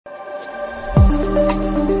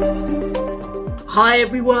Hi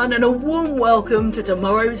everyone, and a warm welcome to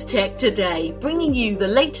Tomorrow's Tech Today, bringing you the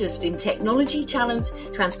latest in technology, talent,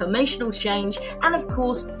 transformational change, and of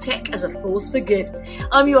course, tech as a force for good.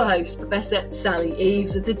 I'm your host, Professor Sally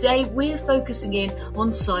Eves, and today we're focusing in on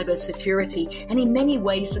cybersecurity and in many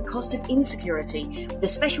ways the cost of insecurity, with a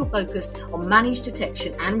special focus on managed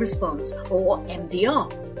detection and response, or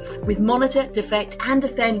MDR. With monitor, defect, and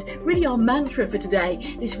defend really our mantra for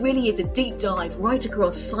today, this really is a deep dive right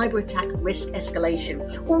across cyberattack risk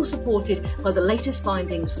escalation, all supported by the latest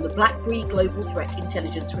findings from the BlackBerry Global Threat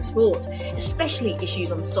Intelligence Report, especially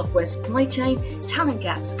issues on software supply chain, talent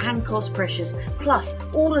gaps, and cost pressures, plus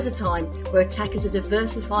all at a time where attackers are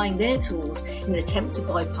diversifying their tools in an attempt to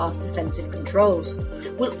bypass defensive controls.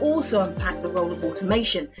 We'll also unpack the role of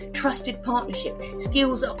automation, trusted partnership,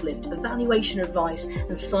 skills uplift, evaluation advice,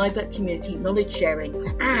 and cyber community knowledge sharing,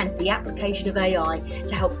 and the application of AI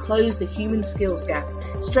to help close the human skills gap,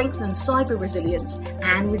 strengthen cyber resilience,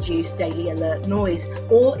 and reduce daily alert noise.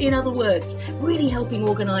 Or in other words, really helping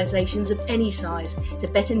organisations of any size to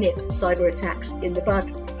better nip cyber attacks in the bud.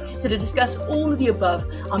 So to discuss all of the above,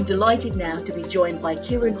 I'm delighted now to be joined by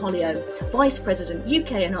Kieran Hollio, Vice President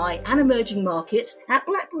UK&I and Emerging Markets at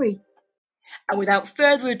BlackBerry. And without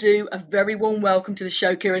further ado, a very warm welcome to the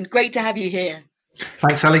show, Kieran. Great to have you here.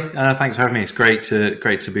 Thanks, Sally. Thanks for having me. It's great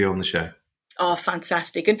to be on the show. Oh,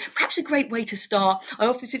 fantastic. And perhaps a great way to start, I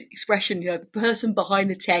often see the expression, the person behind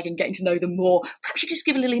the tech and getting to know them more. Perhaps you just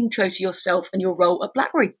give a little intro to yourself and your role at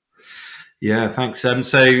BlackBerry. Yeah, thanks.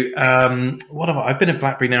 I've been at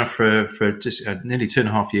BlackBerry now for just nearly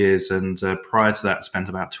 2.5 years, and prior to that, I spent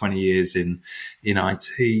about 20 years in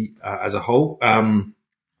IT as a whole.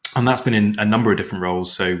 And that's been in a number of different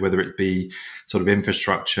roles. So whether it be sort of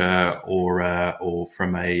infrastructure or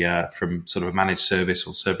from sort of a managed service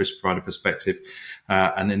or service provider perspective,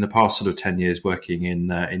 and in the past sort of 10 years working in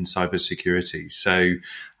cybersecurity. So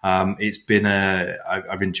it's been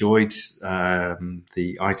I've enjoyed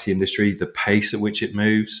the IT industry, the pace at which it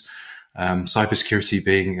moves. Cybersecurity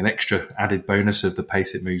being an extra added bonus of the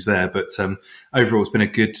pace it moves there, but overall, it's been a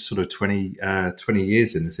good sort of 20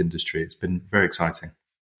 years in this industry. It's been very exciting.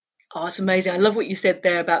 Oh, it's amazing. I love what you said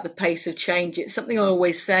there about the pace of change. It's something I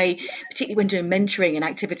always say, particularly when doing mentoring and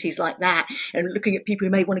activities like that, and looking at people who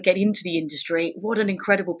may want to get into the industry. What an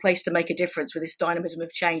incredible place to make a difference with this dynamism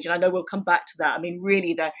of change. And I know we'll come back to that. I mean,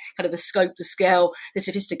 really the kind of the scope, the scale, the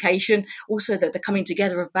sophistication, also the coming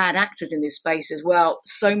together of bad actors in this space as well.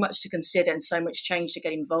 So much to consider and so much change to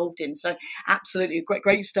get involved in. So absolutely a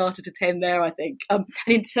great starter to 10 there, I think. And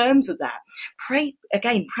in terms of that,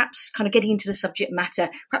 perhaps kind of getting into the subject matter,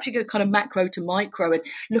 perhaps you go kind of macro to micro and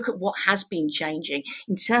look at what has been changing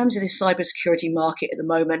in terms of this cybersecurity market at the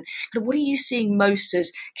moment. What are you seeing most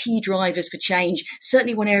as key drivers for change?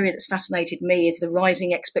 Certainly one area that's fascinated me is the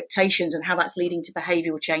rising expectations and how that's leading to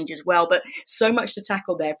behavioural change as well. But so much to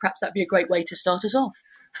tackle there. Perhaps that'd be a great way to start us off.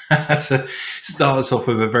 Start us off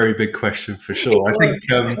with a very big question for sure. I think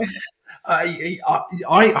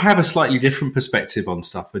I have a slightly different perspective on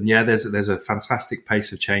stuff, and yeah, there's a fantastic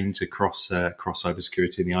pace of change across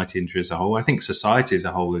cybersecurity and the IT industry as a whole. I think society as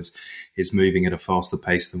a whole is moving at a faster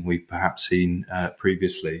pace than we've perhaps seen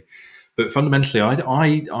previously. But fundamentally,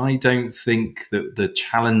 I don't think that the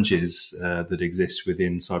challenges that exist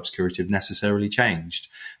within cybersecurity have necessarily changed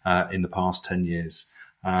in the past 10 years.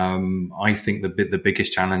 I think the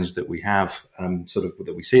biggest challenge that we have,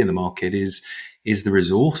 that we see in the market is the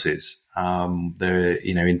resources. I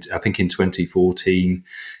think in 2014,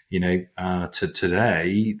 to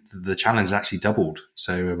today, the challenge has actually doubled.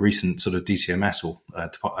 So a recent sort of DCMS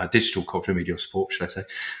or digital culture media support, should I say?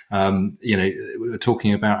 We're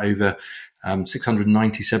talking about over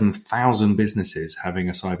 697,000 businesses having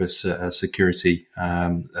a cyber security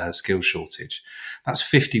skill shortage. That's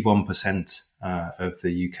 51% of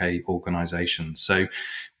the UK organisations. So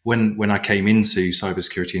when I came into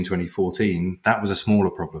cybersecurity in 2014, that was a smaller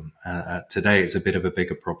problem. Today, it's a bit of a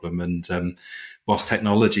bigger problem. And whilst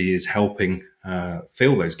technology is helping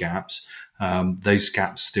fill those gaps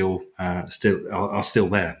still are still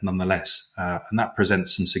there nonetheless. And that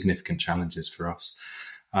presents some significant challenges for us.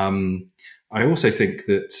 I also think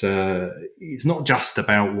that it's not just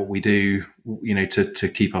about what we do,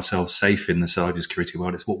 to keep ourselves safe in the cybersecurity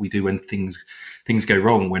world. It's what we do when things go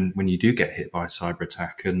wrong, when you do get hit by a cyber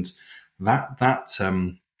attack, and that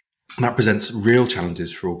presents real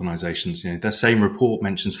challenges for organisations. The same report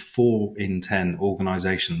mentions 4 in 10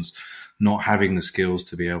 organisations not having the skills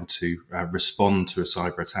to be able to respond to a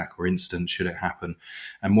cyber attack or incident should it happen.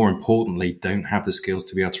 And more importantly, don't have the skills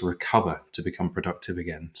to be able to recover, to become productive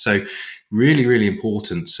again. So really, really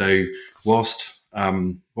important. So whilst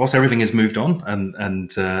whilst everything has moved on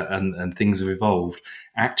and things have evolved,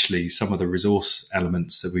 actually some of the resource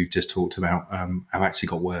elements that we've just talked about have actually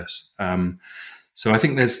got worse. So I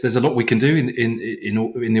think there's a lot we can do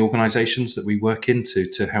in the organisations that we work in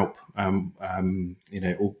to help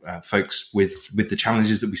folks with the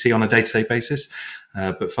challenges that we see on a day-to-day basis.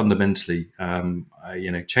 But fundamentally,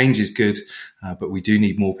 change is good, but we do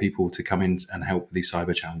need more people to come in and help with these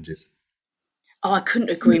cyber challenges. Oh, I couldn't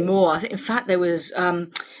agree more. I think, in fact, there was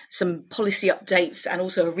some policy updates and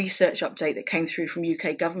also a research update that came through from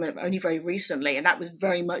UK government only very recently, and that was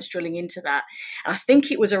very much drilling into that. And I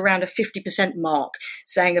think it was around a 50% mark,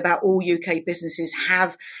 saying about all UK businesses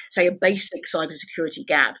have, say, a basic cybersecurity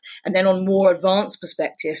gap. And then on more advanced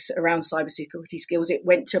perspectives around cybersecurity skills, it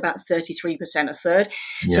went to about 33%, a third.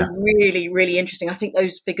 Yeah. So really, really interesting. I think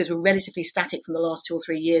those figures were relatively static from the last 2 or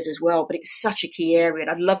 3 years as well, but it's such a key area. And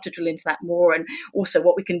I'd love to drill into that more, and also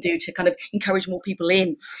what we can do to kind of encourage more people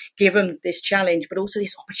in, given this challenge, but also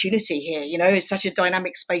this opportunity here. It's such a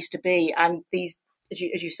dynamic space to be, and these,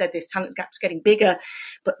 as you said, this talent gap's getting bigger,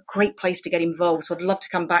 but great place to get involved. So I'd love to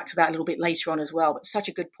come back to that a little bit later on as well. But such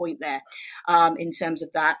a good point there in terms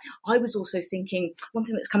of that. I was also thinking one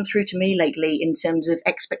thing that's come through to me lately in terms of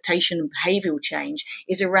expectation and behavioural change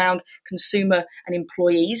is around consumer and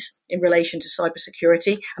employees in relation to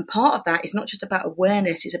cybersecurity. And part of that is not just about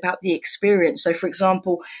awareness, it's about the experience. So, for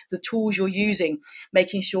example, the tools you're using,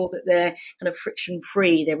 making sure that they're kind of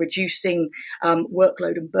friction-free, they're reducing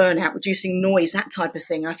workload and burnout, reducing noise, that type of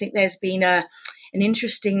thing. I think there's been an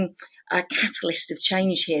interesting catalyst of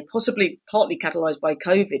change here, possibly partly catalysed by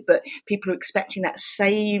COVID, but people are expecting that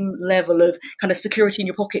same level of kind of security in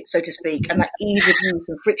your pocket, so to speak, and that ease of use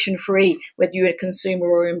and friction-free, whether you're a consumer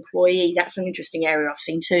or an employee. That's an interesting area I've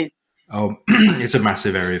seen too. Oh, it's a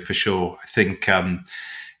massive area for sure. I think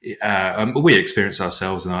we experience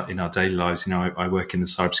ourselves in our daily lives. I work in the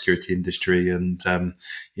cybersecurity industry, and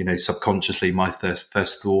subconsciously, my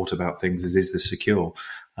first thought about things is this secure?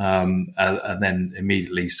 And then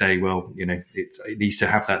immediately say, well, it needs to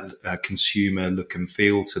have that consumer look and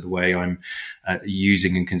feel to the way I'm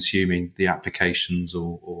using and consuming the applications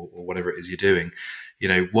or whatever it is you're doing.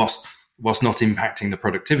 Whilst not impacting the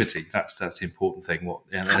productivity, that's the important thing.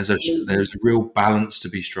 There's a real balance to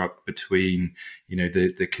be struck between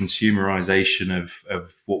the consumerization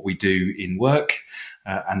of what we do in work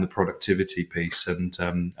and the productivity piece. And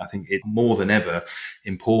I think it's more than ever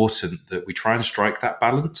important that we try and strike that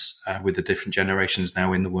balance with the different generations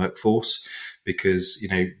now in the workforce, because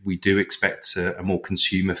we do expect a more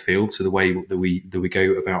consumer feel to the way that we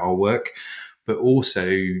go about our work. But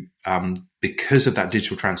also, because of that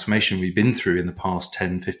digital transformation we've been through in the past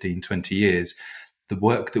 10, 15, 20 years, the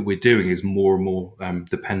work that we're doing is more and more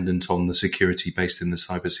dependent on the security based in the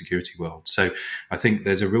cybersecurity world. So I think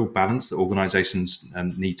there's a real balance that organizations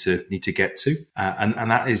need to get to.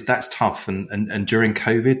 And that's tough. And during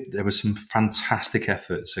COVID, there were some fantastic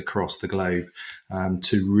efforts across the globe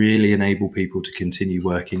to really enable people to continue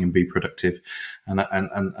working and be productive. And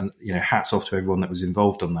hats off to everyone that was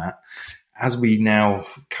involved on that. As we now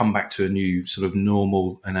come back to a new sort of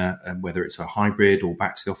normal, and whether it's a hybrid or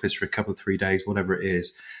back to the office for a couple of 3 days, whatever it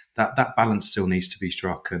is, that balance still needs to be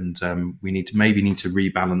struck, and we need to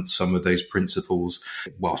rebalance some of those principles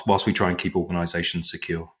whilst we try and keep organisations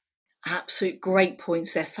secure. Absolute great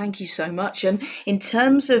points there. Thank you so much. And in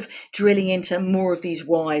terms of drilling into more of these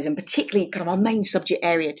whys, and particularly kind of our main subject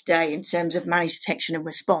area today in terms of managed detection and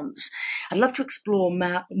response, I'd love to explore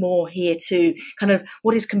more here too, kind of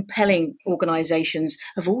what is compelling organisations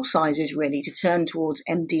of all sizes really to turn towards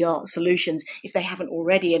MDR solutions if they haven't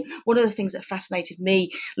already. And one of the things that fascinated me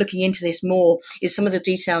looking into this more is some of the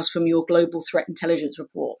details from your Global Threat Intelligence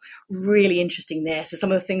report. Really interesting there. So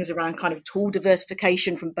some of the things around kind of tool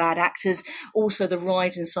diversification from bad actors, also the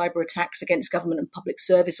rise in cyber attacks against government and public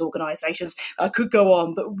service organisations. I could go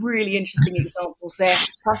on, but really interesting examples there.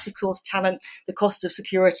 Plus, of course, talent, the cost of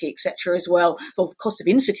security, etc. as well, or the cost of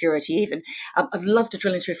insecurity even. I'd love to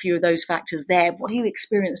drill into a few of those factors there. What are you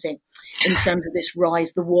experiencing in terms of this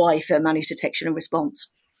rise, the why for managed detection and response?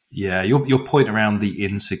 Yeah, your point around the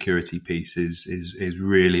insecurity piece is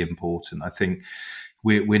really important. I think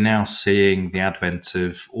we're now seeing the advent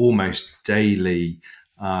of almost daily,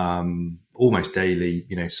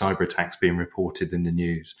 cyber attacks being reported in the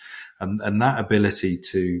news, and that ability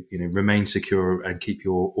to remain secure and keep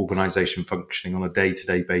your organisation functioning on a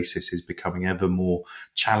day-to-day basis is becoming ever more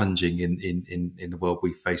challenging in the world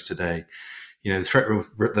we face today. The threat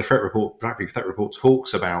report, BlackBerry threat report,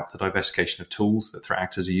 talks about the diversification of tools that threat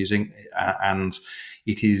actors are using, and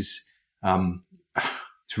it is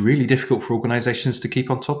it's really difficult for organizations to keep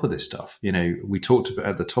on top of this stuff. We talked about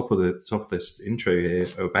at the top of this intro here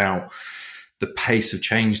about the pace of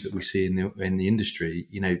change that we see in the industry.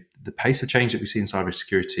 The pace of change that we see in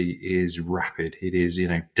cybersecurity is rapid. It is,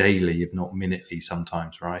 daily, if not minutely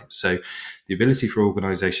sometimes, right? So the ability for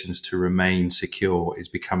organizations to remain secure is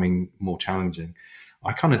becoming more challenging.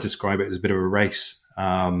 I kind of describe it as a bit of a race.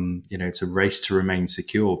 It's a race to remain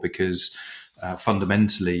secure because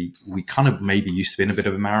fundamentally we kind of maybe used to be in a bit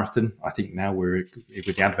of a marathon. I think now with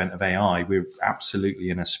the advent of AI, we're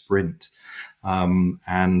absolutely in a sprint.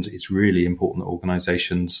 And it's really important that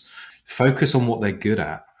organizations focus on what they're good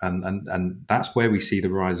at. And that's where we see the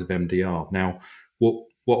rise of MDR. Now,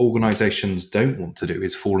 what organizations don't want to do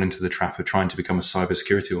is fall into the trap of trying to become a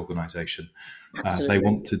cybersecurity organization. They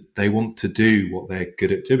want to do what they're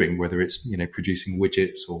good at doing, whether it's, producing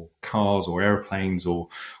widgets or cars or airplanes or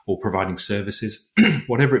providing services,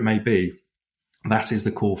 whatever it may be. That is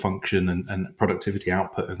the core function and productivity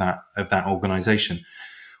output of that organization.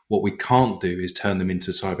 What we can't do is turn them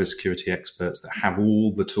into cybersecurity experts that have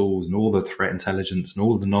all the tools and all the threat intelligence and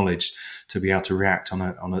all the knowledge to be able to react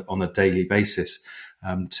on a daily basis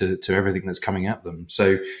to everything that's coming at them.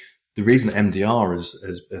 So the reason that MDR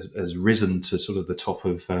has risen to sort of the top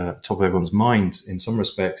of everyone's minds in some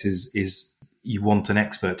respects is you want an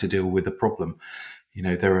expert to deal with the problem.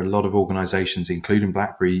 There are a lot of organizations, including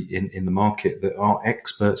BlackBerry in the market, that are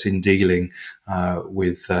experts in dealing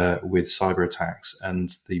with cyber attacks, and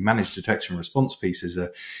the managed detection and response piece is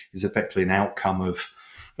effectively an outcome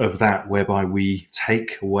of that, whereby we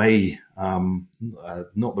take away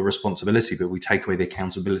not the responsibility, but we take away the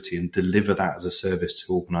accountability and deliver that as a service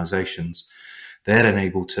to organizations. They're then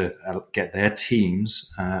able to get their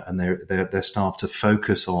teams and their staff to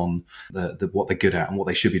focus on what they're good at and what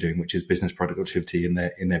they should be doing, which is business productivity in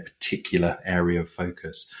their particular area of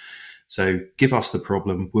focus. So give us the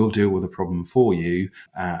problem, we'll deal with the problem for you.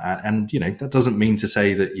 And that doesn't mean to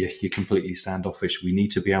say that you're completely standoffish. We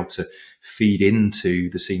need to be able to feed into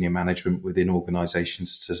the senior management within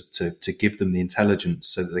organizations to give them the intelligence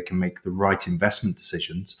so that they can make the right investment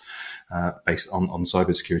decisions based on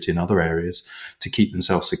cybersecurity and other areas to keep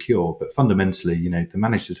themselves secure. But fundamentally, the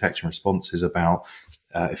managed detection response is about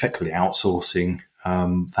effectively outsourcing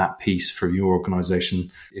that piece from your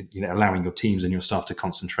organization, allowing your teams and your staff to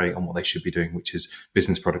concentrate on what they should be doing, which is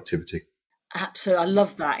business productivity. Absolutely. I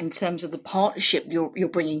love that in terms of the partnership you're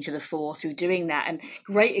bringing to the fore through doing that. And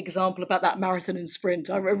great example about that marathon and sprint.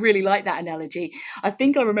 I really like that analogy. I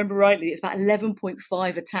think I remember rightly, it's about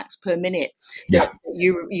 11.5 attacks per minute that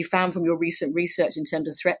you found from your recent research in terms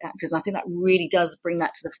of threat actors. And I think that really does bring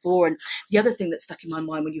that to the fore. And the other thing that stuck in my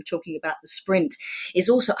mind when you're talking about the sprint is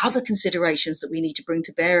also other considerations that we need to bring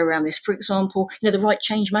to bear around this. For example, the right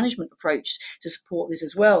change management approach to support this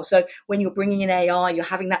as well. So when you're bringing in AI, you're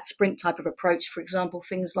having that sprint type of approach. For example,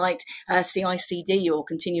 things like CI/CD or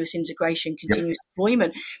continuous integration, continuous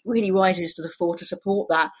deployment really rises to the fore to support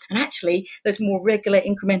that. And actually, those more regular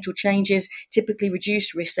incremental changes typically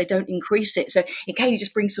reduce risk. They don't increase it. So it kind of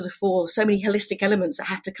just brings to the fore so many holistic elements that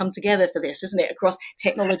have to come together for this, isn't it? Across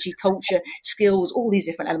technology, culture, skills, all these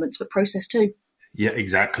different elements, but process too. Yeah,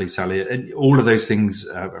 exactly, Sally. And all of those things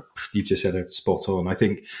you've just said are spot on. I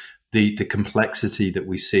think the complexity that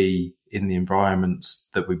we see in the environments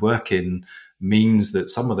that we work in means that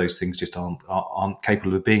some of those things just aren't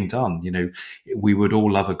capable of being done. We would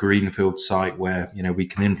all love a greenfield site where, we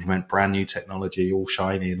can implement brand new technology, all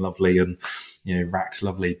shiny and lovely and, racked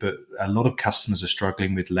lovely. But a lot of customers are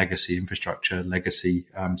struggling with legacy infrastructure, legacy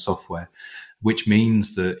software, which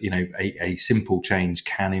means that, a simple change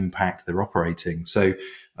can impact their operating. So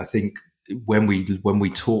I think when we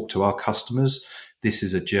talk to our customers, this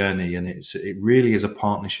is a journey, and it really is a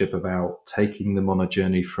partnership about taking them on a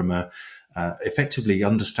journey from effectively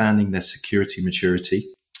understanding their security maturity,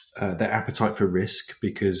 their appetite for risk,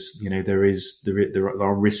 because there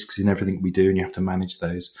are risks in everything we do, and you have to manage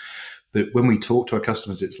those. But when we talk to our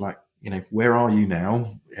customers, it's like, where are you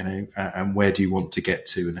now, and where do you want to get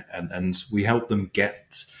to, and we help them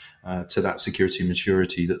get to that security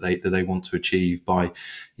maturity that they want to achieve by,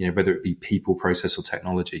 whether it be people, process, or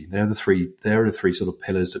technology. They're the three sort of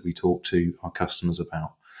pillars that we talk to our customers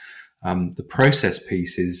about. The process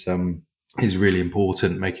piece is really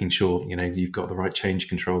important, making sure, you've got the right change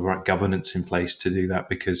control, the right governance in place to do that,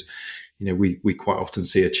 because, we quite often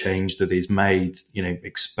see a change that is made,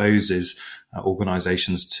 exposes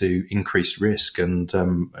organizations to increased risk, and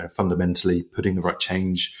fundamentally putting the right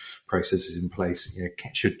change processes in place,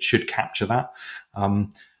 should capture that.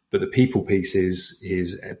 But the people piece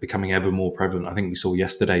is becoming ever more prevalent. I think we saw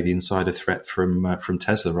yesterday the insider threat from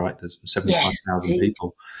Tesla, right? There's 75,000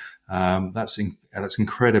 people That's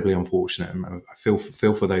incredibly unfortunate. I feel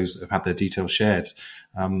for those that have had their details shared.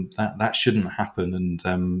 That shouldn't happen.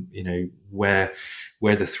 And where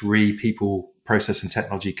the three people, process and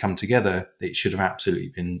technology come together, it should have absolutely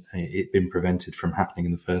been prevented from happening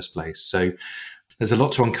in the first place. So there's a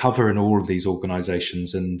lot to uncover in all of these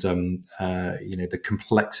organizations, and the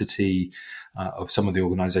complexity of some of the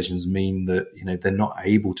organizations mean that they're not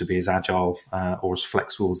able to be as agile or as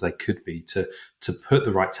flexible as they could be to put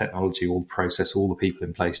the right technology, all the process, all the people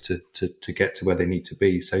in place to get to where they need to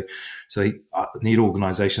be. So they need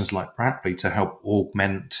organizations like BlackBerry to help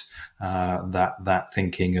augment that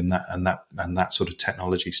thinking and that sort of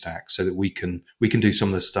technology stack, so that we can do some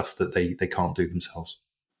of the stuff that they can't do themselves.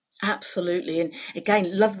 Absolutely. And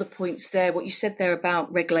again, love the points there. What you said there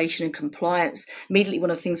about regulation and compliance. Immediately,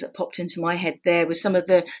 one of the things that popped into my head there was some of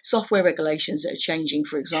the software regulations that are changing,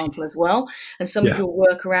 for example, as well. And some of your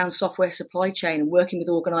work around software supply chain and working with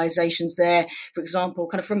organizations there, for example,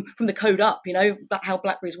 kind of from the code up, how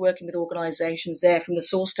BlackBerry is working with organizations there from the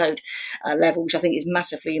source code level, which I think is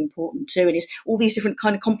massively important too. And it's all these different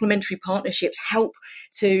kind of complementary partnerships help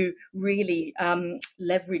to really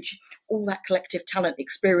leverage all that collective talent,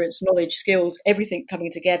 experience, knowledge, skills, everything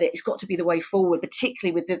coming together. It's got to be the way forward,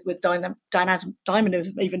 particularly with dynamism,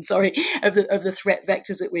 even of the threat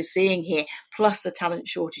vectors that we're seeing here, plus the talent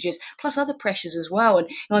shortages, plus other pressures as well. And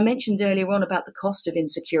I mentioned earlier on about the cost of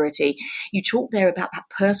insecurity. You talked there about that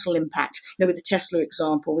personal impact. With the Tesla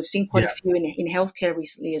example, we've seen quite a few in healthcare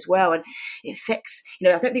recently as well, and it affects. I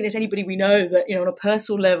don't think there's anybody we know that on a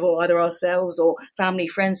personal level, either ourselves or family,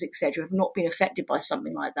 friends, etc., have not been affected by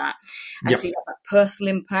something like that. And so you have that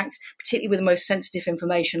personal impact, particularly with the most sensitive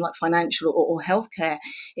information like financial or healthcare,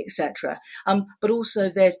 etc. But also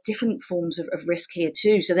there's different forms of risk here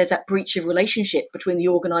too. So there's that breach of relationship between the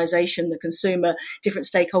organisation, the consumer, different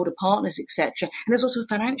stakeholder partners, etc. And there's also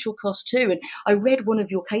financial cost too. And I read one of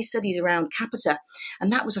your case studies around Capita,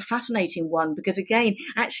 and that was a fascinating one because again,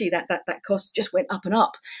 actually that cost just went up and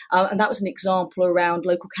up. And that was an example around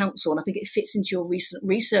local council. And I think it fits into your recent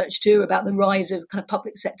research too about the rise of kind of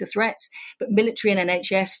public sector threats. But military and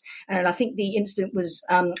NHS, and I think the incident was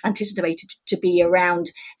anticipated to be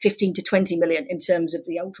around 15 to 20 million in terms of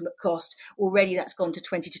the ultimate cost. Already that's gone to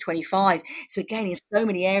 20 to 25. So again, in so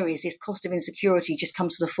many areas, this cost of insecurity just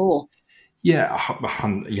comes to the fore. Yeah,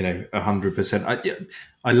 100%.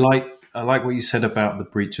 I like what you said about the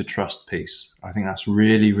breach of trust piece. I think that's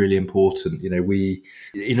really, really important.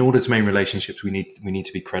 In order to maintain relationships, we need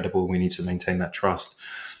to be credible. We need to maintain that trust.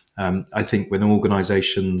 I think when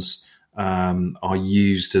organizations are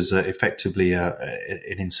used as effectively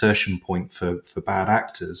an insertion point for bad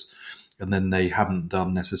actors, and then they haven't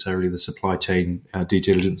done necessarily the supply chain due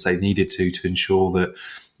diligence they needed to ensure that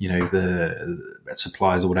the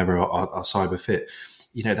suppliers or whatever are cyber fit.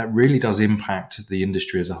 That really does impact the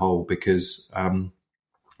industry as a whole, because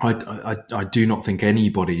I do not think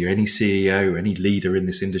anybody, any CEO, any leader in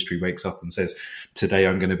this industry wakes up and says, today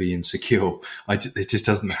I'm going to be insecure. It just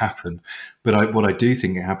doesn't happen. But what I do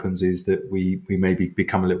think it happens is that we maybe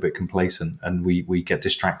become a little bit complacent and we get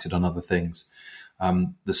distracted on other things.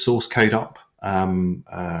 The source code up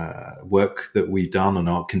work that we've done and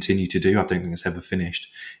are continue to do, I don't think it's ever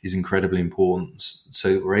finished, is incredibly important.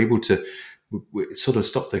 So we're able to we sort of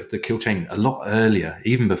stop the kill chain a lot earlier,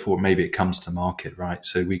 even before maybe it comes to market, right?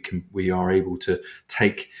 So we are able to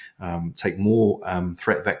take more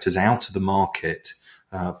threat vectors out of the market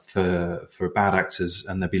for bad actors,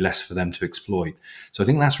 and there'll be less for them to exploit. So I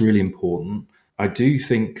think that's really important. I do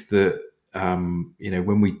think that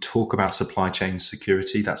when we talk about supply chain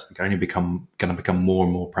security, that's going to become more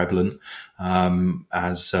and more prevalent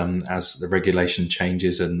as the regulation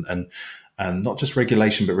changes and not just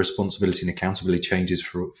regulation, but responsibility and accountability changes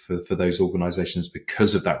for those organizations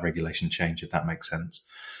because of that regulation change, if that makes sense.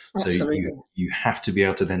 Absolutely. So you have to be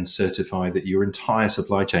able to then certify that your entire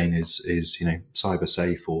supply chain is cyber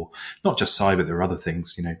safe, or not just cyber. There are other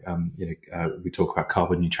things. We talk about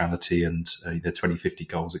carbon neutrality and the 2050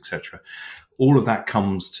 goals, etc. All of that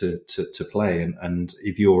comes to play. And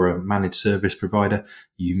if you're a managed service provider,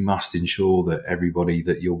 you must ensure that everybody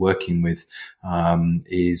that you're working with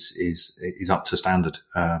is up to standard.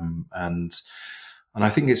 And I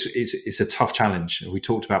think it's a tough challenge. We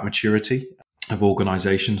talked about maturity of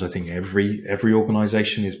organizations. I think every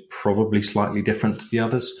organization is probably slightly different to the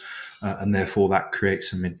others. And therefore that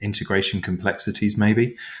creates some integration complexities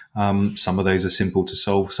maybe. Some of those are simple to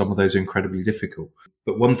solve. Some of those are incredibly difficult.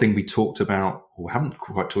 But one thing we talked about, or haven't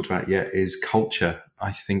quite talked about yet, is culture.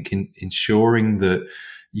 I think in ensuring that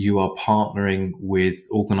you are partnering with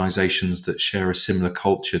organizations that share a similar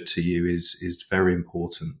culture to you is very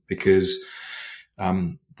important, because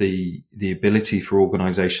the ability for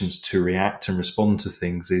organizations to react and respond to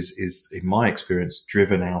things is, in my experience,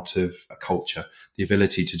 driven out of a culture. The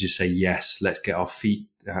ability to just say, yes, let's get our feet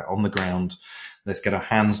on the ground, let's get our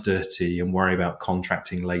hands dirty and worry about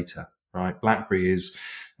contracting later, right? BlackBerry is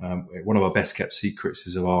one of our best kept secrets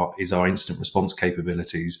is our instant response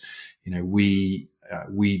capabilities. We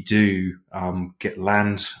do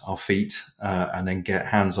land our feet and then get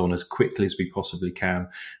hands on as quickly as we possibly can,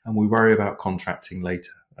 and we worry about contracting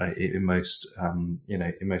later in most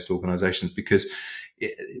organisations, because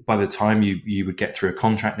by the time you would get through a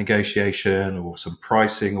contract negotiation or some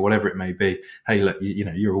pricing or whatever it may be, hey, look,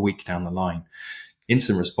 you're a week down the line.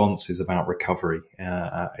 Instant response is about recovery.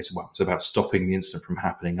 It's about stopping the incident from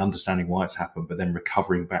happening, understanding why it's happened, but then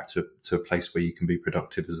recovering back to a place where you can be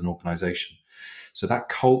productive as an organisation. So that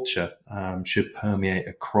culture should permeate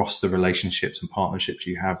across the relationships and partnerships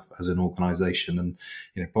you have as an organisation. And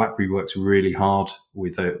BlackBerry works really hard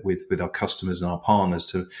with our customers and our partners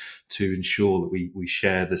to ensure that we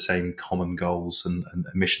share the same common goals and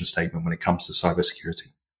a mission statement when it comes to cybersecurity.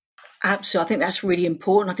 Absolutely. I think that's really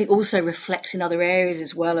important. I think also reflects in other areas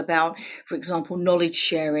as well about, for example, knowledge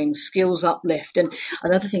sharing, skills uplift. And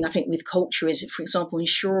another thing I think with culture is, for example,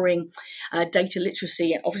 ensuring data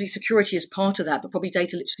literacy. Obviously, security is part of that, but probably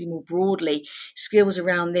data literacy more broadly. Skills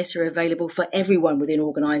around this are available for everyone within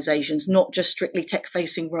organizations, not just strictly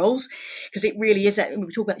tech-facing roles, because it really is that.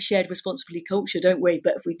 We talk about shared responsibility culture, don't we?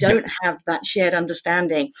 But if we don't have that shared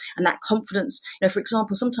understanding and that confidence, for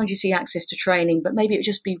example, sometimes you see access to training, but maybe it would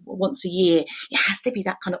just be once a year. It has to be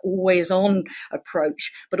that kind of always on approach,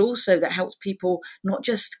 but also that helps people not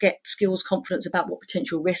just get skills confidence about what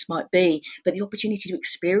potential risk might be, but the opportunity to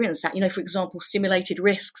experience that, for example, simulated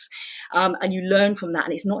risks, and you learn from that.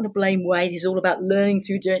 And it's not in a blame way. It's all about learning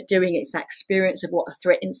through doing it. It's that experience of what a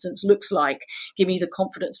threat instance looks like, giving you the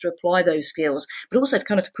confidence to apply those skills, but also to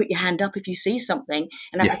kind of put your hand up if you see something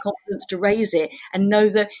and have the confidence to raise it and know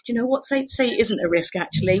that, say it isn't a risk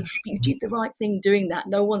actually, but you did the right thing doing that.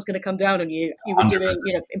 No one's going to come down on you. You were doing,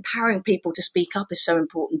 empowering people to speak up is so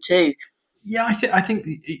important too. Yeah, I think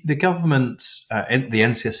the government, the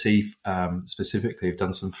NCSC specifically, have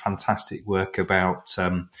done some fantastic work about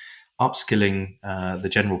upskilling the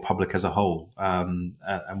general public as a whole. And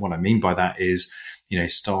what I mean by that is,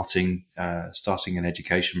 starting an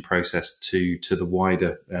education process to the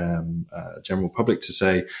wider general public to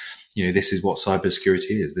say, this is what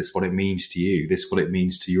cybersecurity is. This is what it means to you. This is what it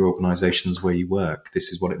means to your organizations where you work.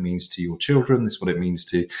 This is what it means to your children. This is what it means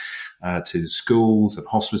to schools and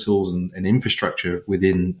hospitals and infrastructure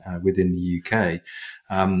within the UK.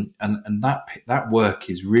 And that work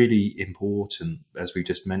is really important, as we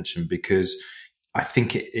just mentioned, because I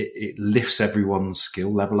think it lifts everyone's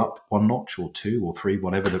skill level up one notch or two or three,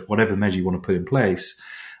 whatever measure you want to put in place.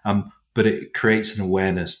 But it creates an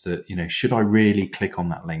awareness that, should I really click on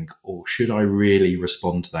that link, or should I really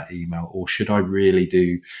respond to that email, or should I really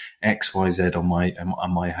do X, Y, Z on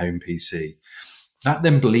my home PC? That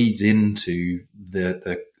then bleeds into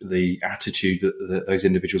the attitude that those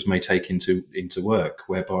individuals may take into work,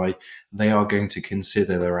 whereby they are going to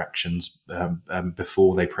consider their actions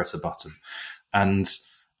before they press a button. And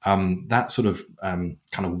that sort of kind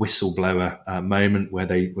of whistleblower moment where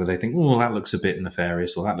they think, oh, that looks a bit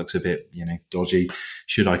nefarious, or that looks a bit dodgy.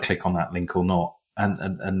 Should I click on that link or not?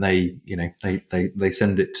 And they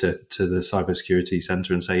send it to the cybersecurity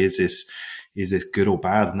center and say, is this good or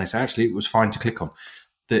bad? And they say, actually, it was fine to click on.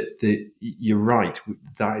 You're right.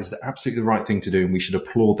 That is absolutely the right thing to do, and we should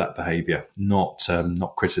applaud that behaviour, not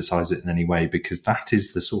criticise it in any way, because that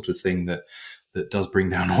is the sort of thing that does bring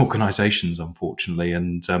down organisations, unfortunately.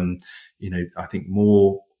 And I think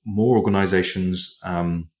more organisations.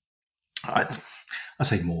 I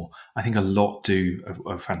say more. I think a lot do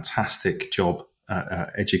a fantastic job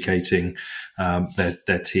educating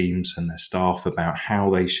their teams and their staff about how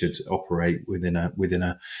they should operate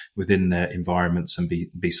within their environments and be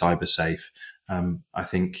cyber safe. I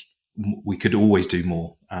think we could always do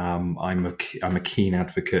more. I'm a keen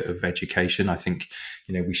advocate of education. I think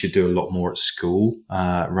we should do a lot more at school,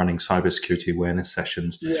 running cybersecurity awareness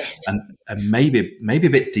sessions, and maybe a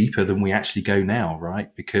bit deeper than we actually go now,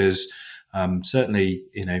 right? Because certainly,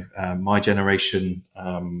 my generation,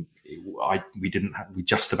 we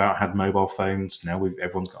just about had mobile phones. Now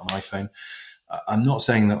everyone's got an iPhone. I'm not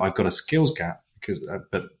saying that I've got a skills gap, because,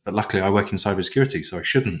 but luckily I work in cybersecurity, so I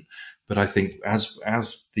shouldn't. But I think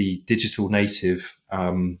as the digital native,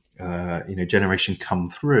 generation come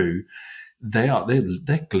through,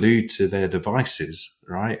 they're glued to their devices,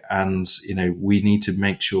 right? And we need to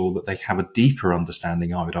make sure that they have a deeper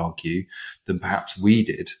understanding, I would argue, than perhaps we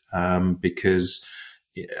did, because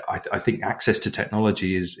I think access to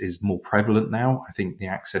technology is more prevalent now. I think the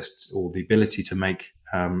access or the ability to make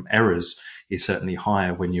errors is certainly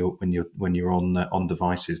higher when you're on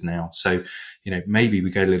devices now. So, maybe we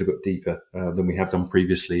go a little bit deeper than we have done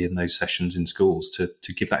previously in those sessions in schools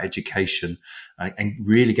to give that education and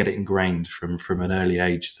really get it ingrained from an early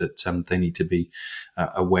age that they need to be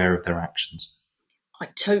aware of their actions. I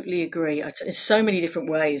totally agree. There's so many different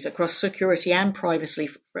ways across security and privacy,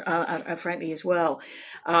 frankly, as well.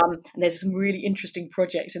 And there's some really interesting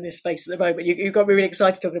projects in this space at the moment. You've got me really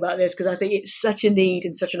excited talking about this because I think it's such a need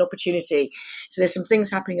and such an opportunity. So there's some things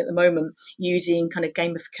happening at the moment using kind of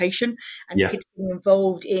gamification and kids being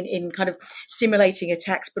involved in kind of simulating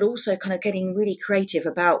attacks, but also kind of getting really creative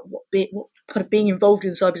about what kind of being involved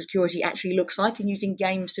in cybersecurity actually looks like, and using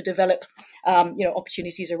games to develop,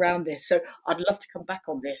 opportunities around this. So I'd love to come back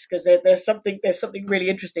on this because there's something really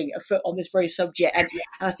interesting afoot on this very subject, and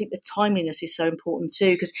I think the timeliness is so important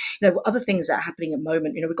too. Because other things that are happening at the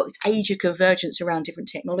moment, we've got this age of convergence around different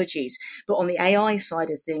technologies, but on the AI side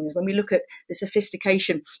of things, when we look at the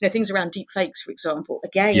sophistication, things around deep fakes, for example,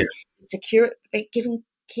 again, secure, giving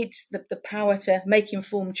kids the power to make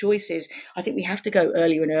informed choices. I think we have to go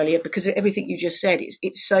earlier and earlier because of everything you just said.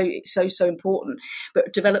 It's so important,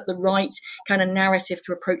 but develop the right kind of narrative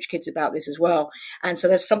to approach kids about this as well. And so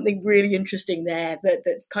there's something really interesting there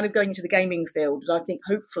that's kind of going into the gaming field that I think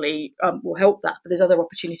hopefully will help that. But there's other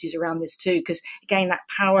opportunities around this too, because again, that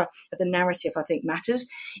power of the narrative I think matters.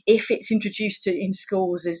 If it's introduced in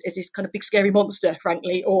schools as this kind of big scary monster,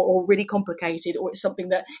 frankly, or really complicated, or it's something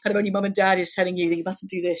that kind of only mum and dad is telling you that you mustn't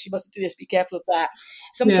do this, you mustn't do this, be careful of that.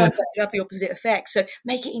 Sometimes that can have the opposite effect. So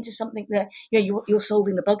make it into something that you're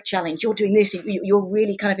solving the bug challenge, you're doing this, you're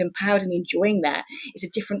really kind of empowered and enjoying that. It's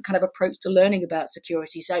a different kind of approach to learning about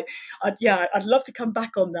security. So I'd love to come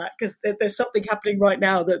back on that because there's something happening right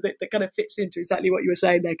now that kind of fits into exactly what you were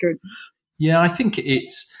saying there, Kieran. Yeah, I think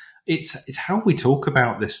it's how we talk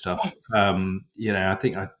about this stuff. I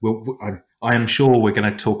think I am sure we're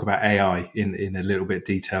going to talk about AI in a little bit of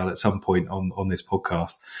detail at some point on this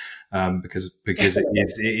podcast, because it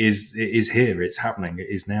is here, it's happening, it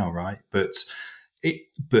is now, right? But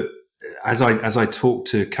as I talk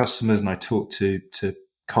to customers and I talk to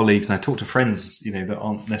colleagues and I talk to friends, that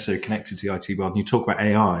aren't necessarily connected to the IT world, and you talk about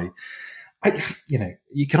AI,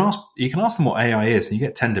 you can ask them what AI is, and you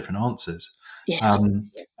get 10 different answers. Yes.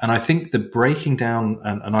 And I think the breaking down,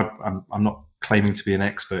 and I'm not claiming to be an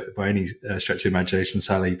expert by any stretch of imagination,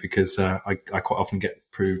 Sally, because I quite often get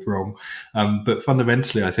proved wrong. But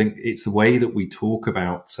fundamentally, I think it's the way that we talk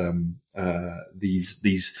about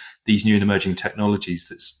these new and emerging technologies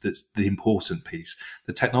that's the important piece.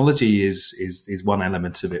 The technology is one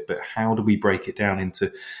element of it, but how do we break it down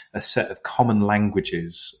into a set of common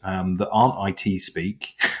languages that aren't IT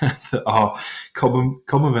speak, that are common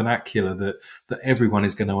vernacular that everyone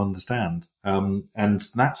is going to understand, and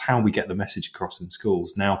that's how we get the message across in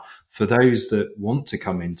schools. Now, for those that want to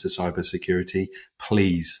come into cybersecurity,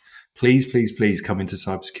 please come into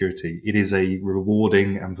cybersecurity. It is a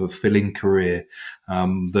rewarding and fulfilling career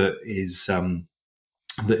that is and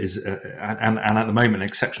at the moment an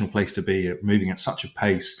exceptional place to be, moving at such a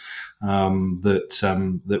pace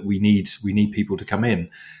that we need people to come in.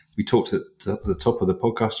 We talked at the top of the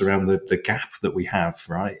podcast around the gap that we have,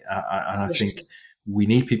 right? And I think we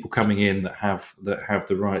need people coming in that have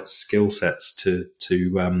the right skill sets to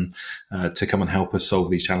come and help us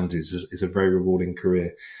solve these challenges. It's a very rewarding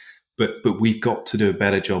career. But we've got to do a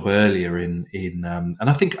better job earlier in and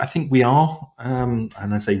I think we are, and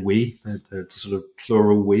I say we, the sort of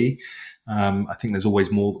plural we. I think there's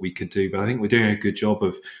always more that we could do, but I think we're doing a good job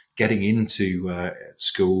of getting into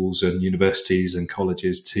schools and universities and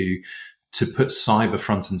colleges to put cyber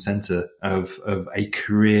front and center of a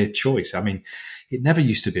career choice. I mean, it never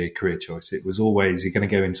used to be a career choice. It was always, you're going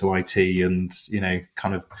to go into IT and,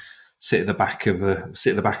 kind of sit at the back of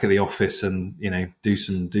the office and, do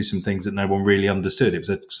some things that no one really understood. It was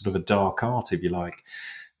a sort of a dark art, if you like.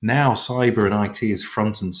 Now, cyber and IT is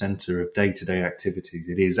front and center of day-to-day activities.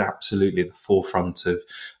 It is absolutely at the forefront of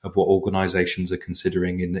what organizations are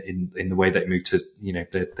considering in the way they move to,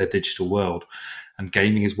 their digital world. And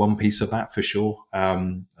gaming is one piece of that for sure.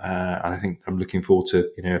 I think I'm looking forward to,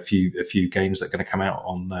 a few games that are going to come out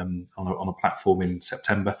on a platform in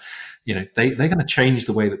September. They're going to change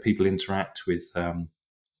the way that people interact with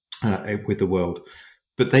the world.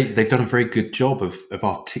 But they've done a very good job of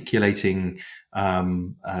articulating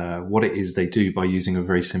what it is they do by using a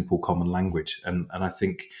very simple common language. And I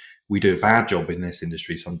think we do a bad job in this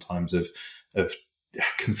industry sometimes of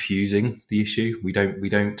confusing the issue. We don't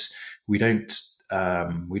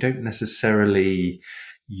necessarily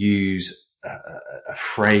use a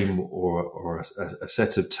frame or a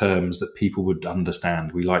set of terms that people would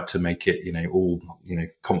understand. We like to make it, all,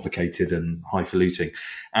 complicated and highfalutin.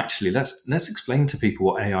 Actually, let's explain to people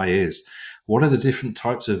what AI is. What are the different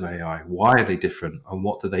types of AI? Why are they different? And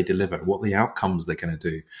what do they deliver? What are the outcomes they're going to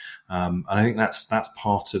do? And I think that's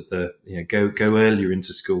part of the, go earlier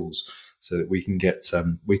into schools so that we can get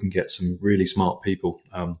some really smart people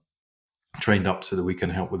trained up so that we can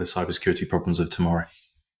help with the cybersecurity problems of tomorrow.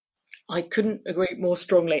 I couldn't agree more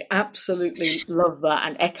strongly. Absolutely love that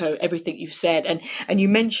and echo everything you've said. And you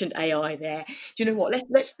mentioned AI there. Do you know what?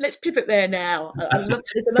 Let's pivot there now. I love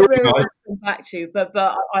there's another area to come back to, but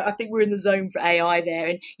I think we're in the zone for AI there.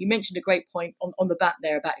 And you mentioned a great point on the back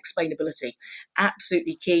there about explainability.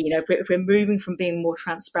 Absolutely key. If we're moving from being more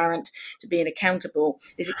transparent to being accountable,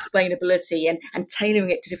 this explainability and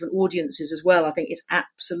tailoring it to different audiences as well, I think is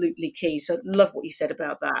absolutely key. So love what you said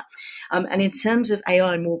about that. And in terms of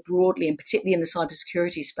AI more broadly, and particularly in the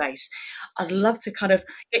cybersecurity space, I'd love to kind of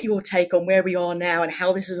get your take on where we are now and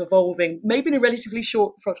how this is evolving, maybe in a relatively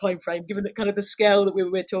short time frame, given that kind of the scale that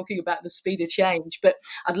we're talking about, the speed of change. But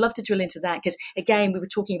I'd love to drill into that because, again, we were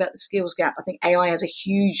talking about the skills gap. I think AI has a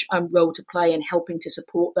huge role to play in helping to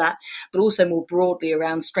support that, but also more broadly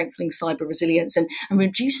around strengthening cyber resilience and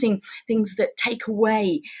reducing things that take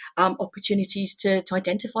away opportunities to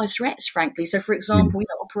identify threats, frankly. So, for example,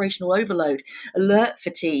 operational overload, alert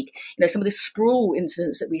fatigue, some of the sprawl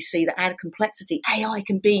incidents that we see that add complexity. AI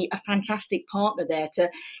can be a fantastic partner there to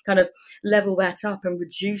kind of level that up and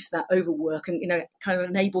reduce that overwork and, kind of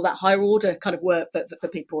enable that higher order kind of work for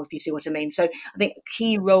people, if you see what I mean. So I think a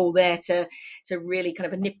key role there to really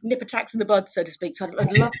kind of nip attacks in the bud, so to speak. So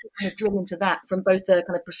I'd love to kind of drill into that from both a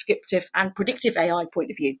kind of prescriptive and predictive AI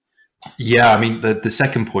point of view. Yeah, I mean, the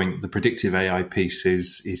second point, the predictive AI piece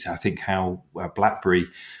is I think how BlackBerry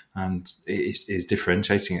is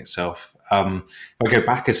differentiating itself. If I go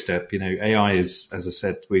back a step, AI is, as I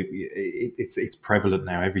said, it's prevalent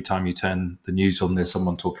now. Every time you turn the news on, there's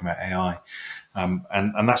someone talking about AI.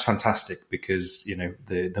 And that's fantastic because,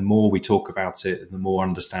 the more we talk about it, the more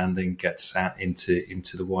understanding gets out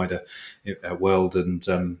into the wider world.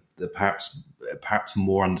 And perhaps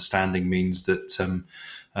more understanding means that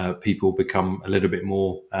people become a little bit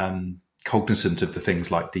more cognizant of the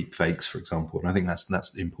things like deep fakes, for example. And I think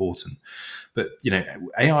that's important. But,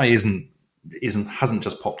 AI hasn't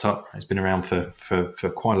just popped up. It's been around for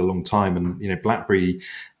quite a long time. And, BlackBerry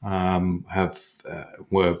were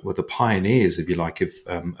the pioneers, if you like, of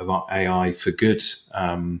AI for good,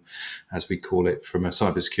 as we call it, from a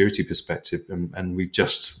cybersecurity perspective. And we've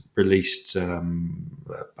just released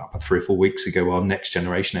about 3 or 4 weeks ago our next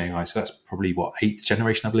generation AI. So that's probably 8th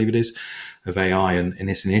generation, I believe it is, of AI, and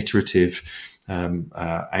it's an iterative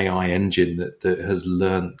AI engine that has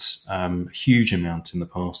learnt a huge amount in the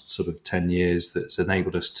past sort of 10 years that's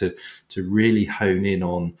enabled us to really hone in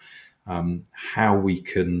on how we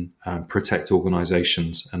can protect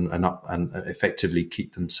organizations and effectively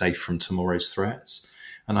keep them safe from tomorrow's threats.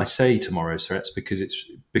 And I say tomorrow's threats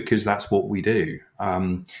because that's what we do.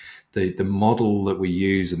 The model that we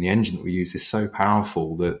use and the engine that we use is so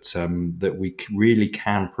powerful that we really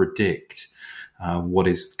can predict what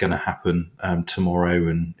is going to happen tomorrow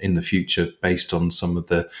and in the future based on some of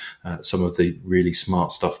the really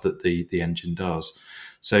smart stuff that the engine does.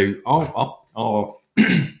 So our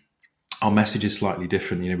our message is slightly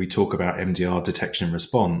different. We talk about MDR, detection and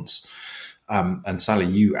response. And Sally,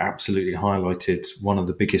 you absolutely highlighted one of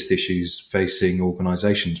the biggest issues facing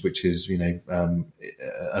organizations, which is,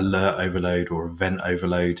 alert overload or event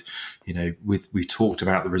overload. We talked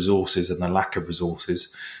about the resources and the lack of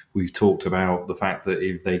resources. We've talked about the fact that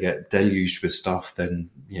if they get deluged with stuff, then,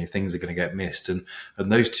 things are going to get missed. And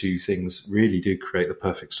those two things really do create the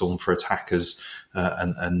perfect storm for attackers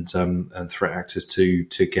and threat actors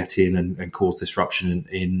to get in and cause disruption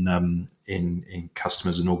in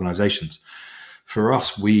customers and organizations. For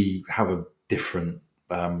us, we have a different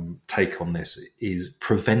take on this, is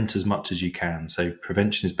prevent as much as you can. So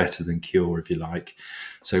prevention is better than cure, if you like.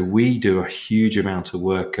 So we do a huge amount of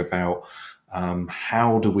work about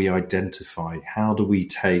how do we identify, how do we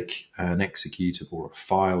take an executable or a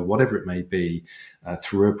file, whatever it may be,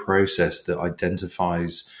 through a process that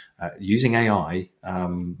identifies using AI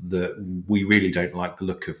that we really don't like the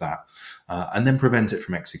look of that, and then prevent it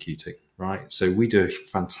from executing, right? So we do a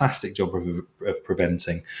fantastic job of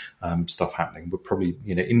preventing stuff happening. We're probably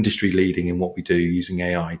industry leading in what we do using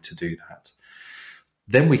AI to do that.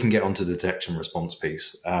 Then we can get onto the detection response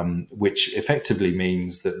piece, which effectively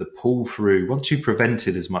means that the pull through, once you prevent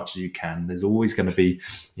it as much as you can, there's always going to be,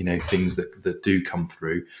 things that do come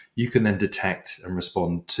through. You can then detect and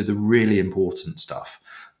respond to the really important stuff,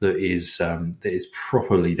 that is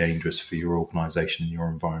properly dangerous for your organization and your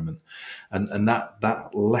environment. And that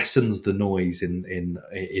lessens the noise in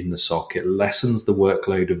the SOC. It lessens the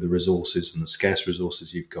workload of the resources and the scarce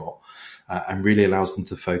resources you've got, and really allows them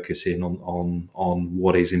to focus in on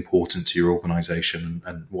what is important to your organization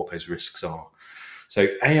and what those risks are. So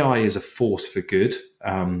AI is a force for good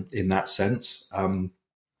in that sense.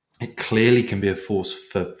 It clearly can be a force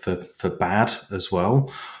for bad as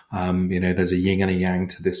well. There's a yin and a yang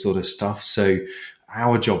to this sort of stuff. So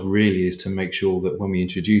our job really is to make sure that when we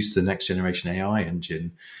introduce the next generation AI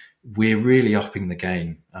engine, we're really upping the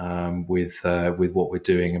game with what we're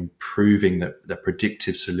doing and proving that the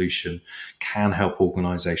predictive solution can help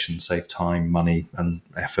organizations save time, money, and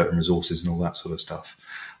effort and resources and all that sort of stuff.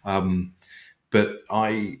 But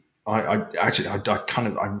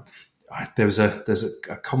there's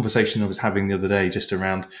a conversation I was having the other day just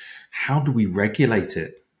around how do we regulate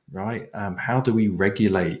it, right? How do we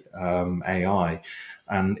regulate AI?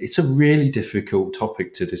 And it's a really difficult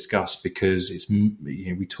topic to discuss because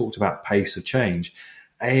we talked about pace of change.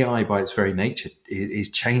 AI by its very nature is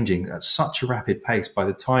changing at such a rapid pace. By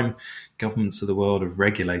the time governments of the world have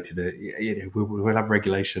regulated it, we'll have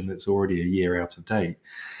regulation that's already a year out of date.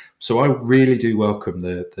 So I really do welcome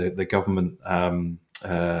the government of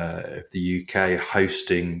the UK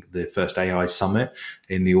hosting the first AI summit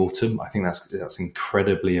in the autumn. I think that's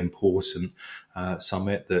incredibly important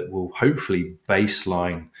summit that will hopefully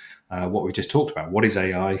baseline what we just talked about. What is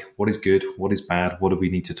AI? What is good? What is bad? What do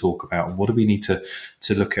we need to talk about? And what do we need to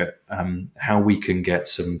look at how we can get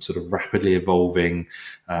some sort of rapidly evolving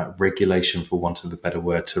regulation, for want of a better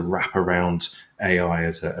word, to wrap around AI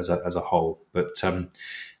as a whole. But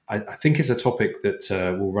I think it's a topic that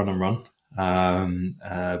will run and run.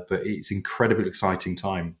 But it's incredibly exciting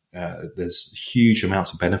time. There's huge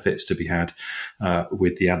amounts of benefits to be had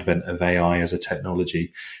with the advent of AI as a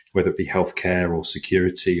technology, whether it be healthcare or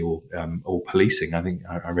security or policing. I think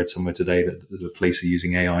I read somewhere today that the police are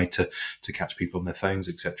using AI to catch people on their phones,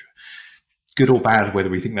 etc. Good or bad, whether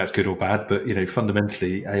we think that's good or bad, but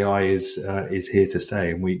fundamentally AI is here to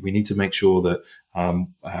stay, and we need to make sure that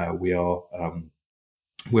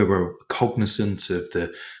we're cognizant of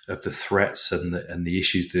the threats and the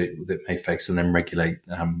issues that may face, and then regulate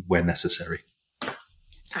where necessary.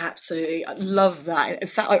 Absolutely. I love that. In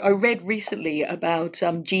fact, I read recently about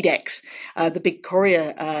GDEX, the big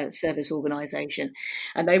courier service organization,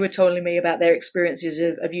 and they were telling me about their experiences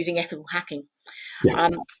of using ethical hacking. Yeah.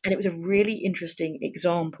 And it was a really interesting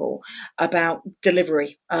example about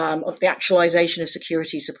delivery of the actualization of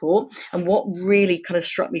security support. And what really kind of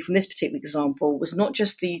struck me from this particular example was not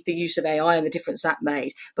just the use of AI and the difference that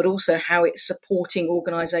made, but also how it's supporting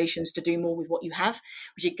organizations to do more with what you have,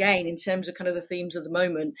 which again, in terms of kind of the themes of the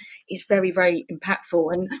moment, is very, very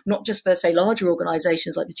impactful. And not just for, say, larger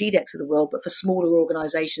organizations like the GDEX of the world, but for smaller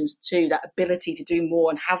organizations too. That ability to do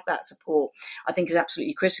more and have that support, I think, is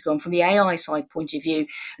absolutely critical. And from the AI side point of view,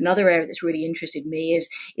 another area that's really interested me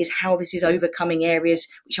is how this is overcoming areas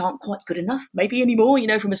which aren't quite good enough, maybe anymore,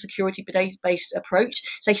 from a security-based approach,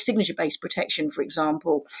 say signature-based protection, for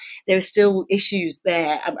example. There are still issues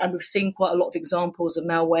there, and we've seen quite a lot of examples of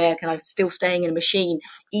malware kind of still staying in a machine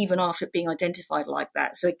even after it being identified like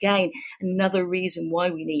that. So again, another reason why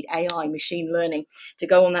we need AI, machine learning, to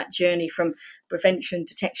go on that journey from prevention,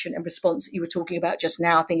 detection, and response that you were talking about just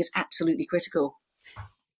now, I think is absolutely critical.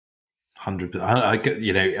 100%.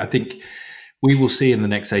 I think we will see in the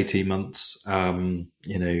next 18 months, a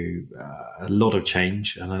lot of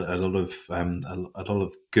change and a lot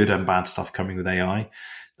of good and bad stuff coming with AI.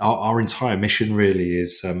 Our entire mission really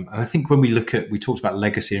is, and I think when we talked about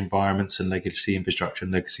legacy environments and legacy infrastructure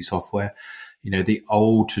and legacy software, the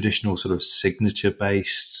old traditional sort of signature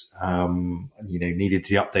based, needed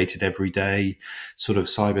to be updated every day, sort of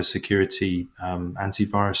cybersecurity,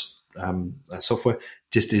 antivirus software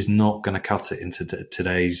just is not going to cut it into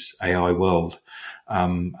today's AI world.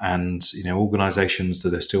 And organizations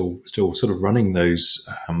that are still sort of running those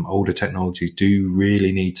older technologies do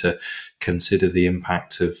really need to consider the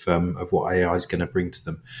impact of what AI is going to bring to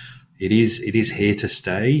them. It is here to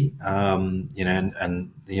stay, the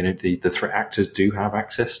threat actors do have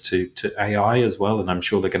access to AI as well, and I'm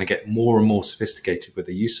sure they're going to get more and more sophisticated with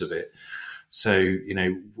the use of it. So,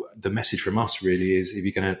 the message from us really is if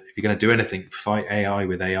you're going to do anything, fight AI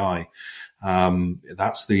with AI.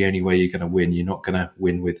 That's the only way you're going to win. You're not going to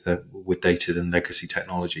win with dated and legacy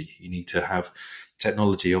technology. You need to have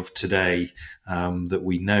technology of today that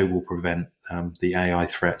we know will prevent the AI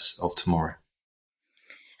threats of tomorrow.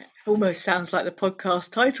 Almost sounds like the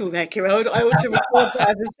podcast title there, Kirill. I ought to record that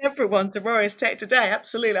as a separate one. Tomorrow's Tech Today.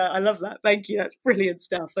 Absolutely. I love that. Thank you. That's brilliant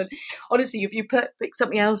stuff. And honestly, you picked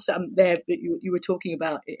something else there that you were talking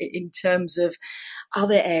about in terms of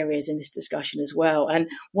other areas in this discussion as well. And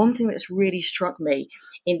one thing that's really struck me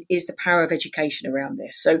is the power of education around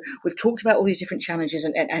this. So we've talked about all these different challenges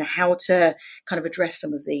and how to kind of address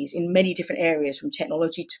some of these in many different areas, from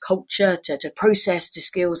technology to culture to process to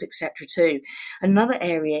skills, etc. too. Another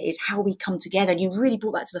area is how we come together. And you really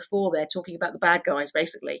brought that to the fore there, talking about the bad guys,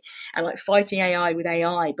 basically, and like fighting AI with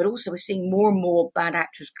AI. But also we're seeing more and more bad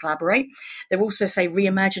actors collaborate. They're also, say,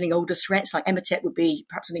 reimagining older threats, like Emotet would be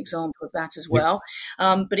perhaps an example of that as well.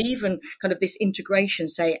 But even kind of this integration,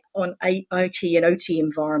 say, on IT and OT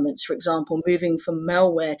environments, for example, moving from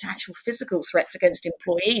malware to actual physical threats against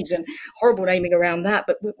employees, and horrible naming around that.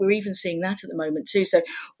 But we're even seeing that at the moment too. So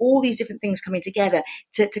all these different things coming together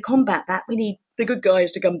to combat that, we need the good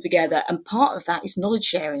guys to come together. And part of that is knowledge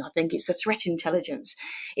sharing. I think it's the threat intelligence.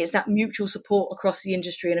 It's that mutual support across the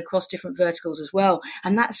industry and across different verticals as well.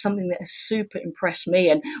 And that's something that has super impressed me.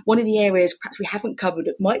 And one of the areas perhaps we haven't covered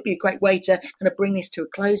that might be a great way to kind of bring this to a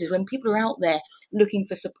close is when people are out there looking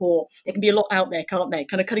for support. There can be a lot out there, can't they?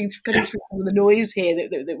 Kind of cutting through some of the noise here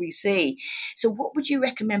that we see. So what would you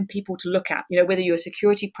recommend people to look at? Whether you're a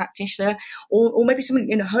security practitioner or maybe someone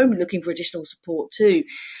in a home looking for additional support too.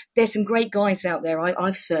 There's some great guides out there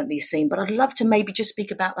I've certainly seen, but I'd love to maybe just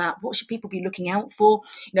speak about that. What should people be looking out for?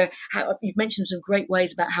 How you've mentioned some great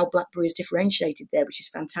ways about how BlackBerry is differentiated there, which is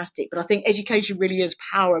fantastic. But I think education really is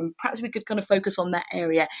power, and perhaps we could kind of focus on that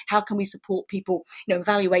area. How can we support people,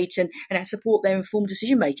 evaluate and support their informed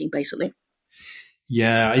decision making, basically?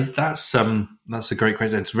 Yeah, that's a great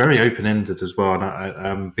question. It's very open ended as well,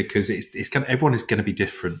 and because it's kind of, everyone is going to be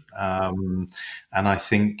different, and I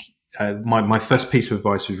think my first piece of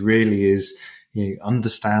advice was really is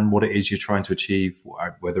understand what it is you're trying to achieve,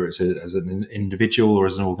 whether it's as an individual or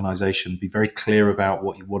as an organization. Be very clear about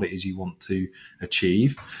what it is you want to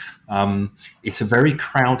achieve. It's a very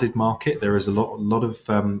crowded market. There is a lot of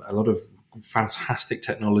fantastic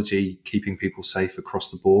technology keeping people safe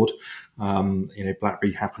across the board.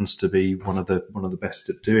 BlackBerry happens to be one of the best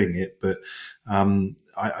at doing it, but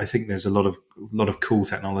I think there's a lot of cool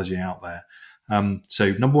technology out there.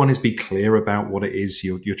 So number one is be clear about what it is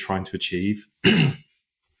you're trying to achieve.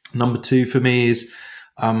 Number two for me is,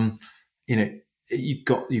 you've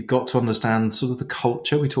got to understand sort of the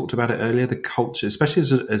culture. We talked about it earlier, the culture, especially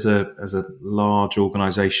as a large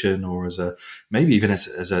organization or maybe even as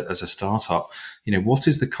a startup. What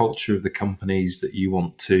is the culture of the companies that you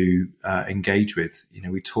want to engage with?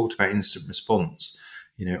 We talked about instant response.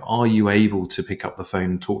 Are you able to pick up the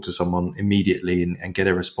phone and talk to someone immediately and get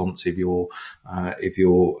a response if your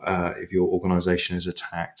organization is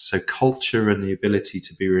attacked? So culture and the ability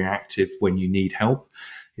to be reactive when you need help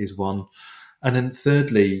is one. And then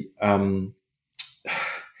thirdly,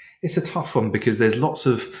 it's a tough one because there's lots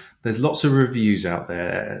of reviews out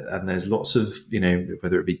there, and there's lots of,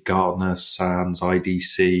 whether it be Gartner, SANS,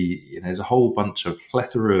 IDC, there's a whole bunch of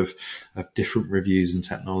plethora of different reviews and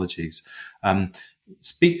technologies.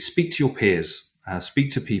 Speak to your peers,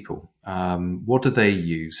 speak to people. What do they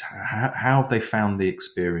use? How have they found the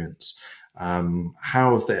experience?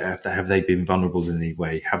 How have they been vulnerable in any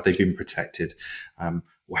way? Have they been protected?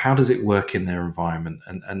 How does it work in their environment?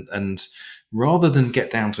 And rather than get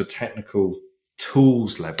down to a technical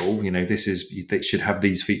tools level, they should have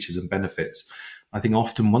these features and benefits. I think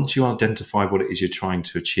often once you identify what it is you're trying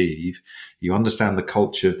to achieve, you understand the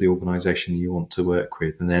culture of the organization you want to work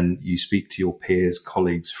with, and then you speak to your peers,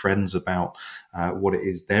 colleagues, friends about what it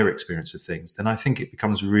is their experience of things, then I think it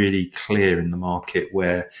becomes really clear in the market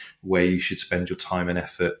where you should spend your time and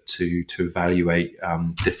effort to evaluate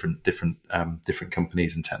different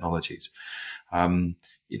companies and technologies.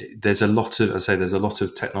 There's a lot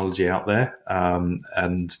of technology out there,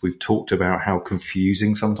 and we've talked about how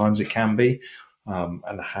confusing sometimes it can be.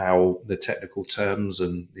 And how the technical terms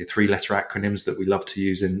and the three-letter acronyms that we love to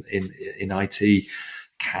use in IT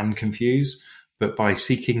can confuse. But by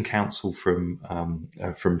seeking counsel from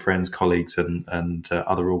friends, colleagues, and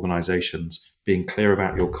other organisations, being clear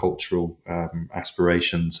about your cultural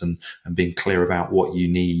aspirations and being clear about what you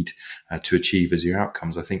need to achieve as your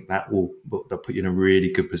outcomes, I think that'll put you in a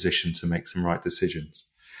really good position to make some right decisions.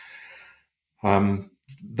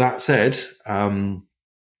 That said,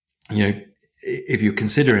 if you're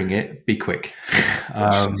considering it, be quick.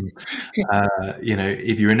 If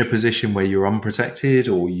you're in a position where you're unprotected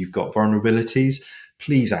or you've got vulnerabilities,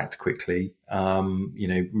 please act quickly.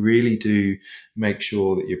 Really do make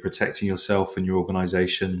sure that you're protecting yourself and your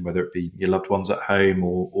organization, whether it be your loved ones at home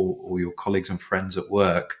or your colleagues and friends at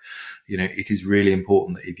work. It is really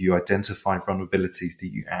important that if you identify vulnerabilities, that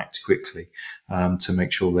you act quickly to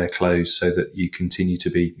make sure they're closed, so that you continue to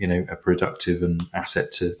be, a productive and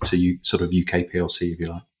asset to you, sort of UK PLC, if you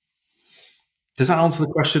like. Does that answer the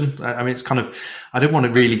question? I mean, it's kind of, I don't want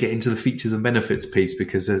to really get into the features and benefits piece,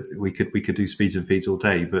 because we could do speeds and feeds all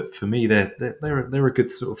day. But for me, they're a good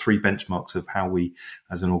sort of three benchmarks of how we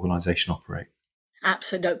as an organisation operate.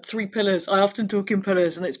 Absolutely. No, 3 pillars. I often talk in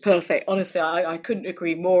pillars, and it's perfect. Honestly, I couldn't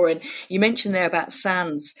agree more. And you mentioned there about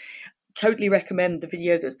SANS. Totally recommend the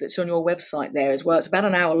video that's on your website there as well. It's about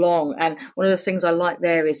an hour long, and one of the things I like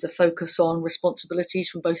there is the focus on responsibilities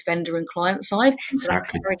from both vendor and client side. Exactly. So that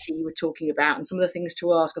clarity you were talking about, and some of the things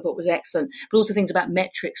to ask, I thought was excellent. But also things about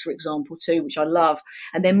metrics, for example, too, which I love.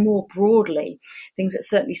 And then more broadly, things that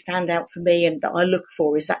certainly stand out for me and that I look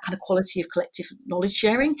for is that kind of quality of collective knowledge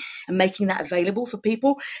sharing and making that available for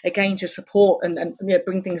people, again, to support and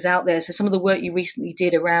bring things out there. So some of the work you recently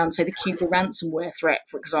did around, say, the Cuba ransomware threat,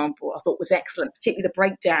 for example, I thought was excellent, particularly the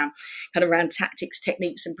breakdown kind of around tactics,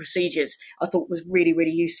 techniques and procedures. I thought was really, really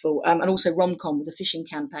useful. And also Romcom with the phishing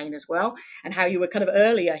campaign as well, and how you were kind of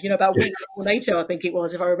earlier, about a week before NATO, I think it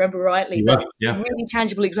was, if I remember rightly. But really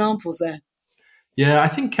tangible examples there. Yeah, I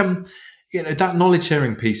think that knowledge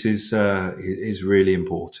sharing piece is really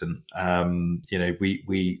important.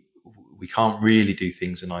 We can't really do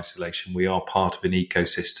things in isolation. We are part of an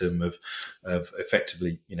ecosystem of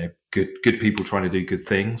effectively, good people trying to do good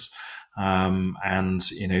things.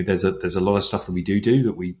 There's a lot of stuff that we do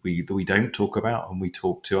that we don't talk about, and we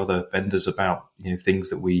talk to other vendors about,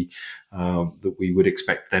 things that we would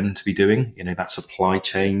expect them to be doing, that supply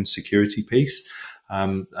chain security piece.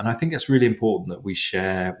 And I think it's really important that we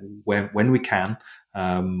share when we can,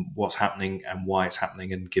 what's happening and why it's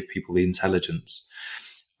happening, and give people the intelligence.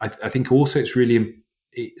 I think also it's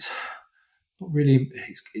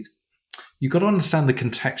you've got to understand the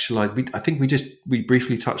contextual. I think we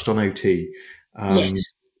briefly touched on OT, yes.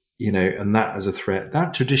 And that as a threat,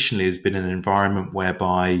 that traditionally has been an environment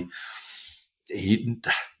whereby,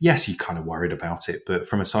 yes, you kind of worried about it, but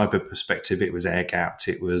from a cyber perspective, it was air gapped,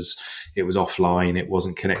 it was offline, it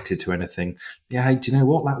wasn't connected to anything. Yeah, hey, do you know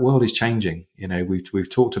what? That world is changing. We've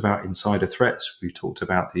talked about insider threats, we've talked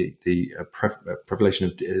about the proliferation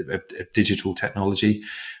of digital technology,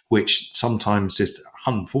 which sometimes just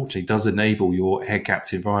unfortunately does enable your air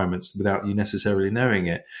gapped environments without you necessarily knowing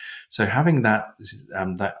it. So having that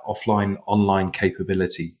offline online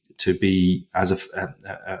capability to be as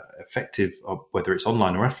effective, whether it's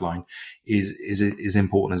online or offline, is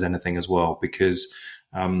important as anything as well, because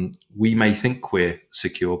we may think we're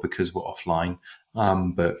secure because we're offline,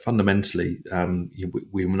 but fundamentally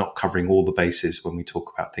we're not covering all the bases when we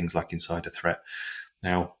talk about things like insider threat.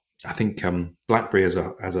 Now, I think BlackBerry as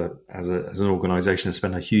an organisation has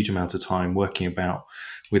spent a huge amount of time working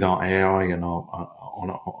with our AI and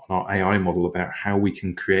our AI model about how we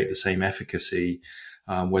can create the same efficacy,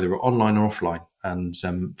 whether we're online or offline. And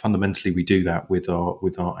fundamentally, we do that with our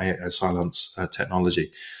AI Silence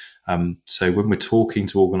technology. So when we're talking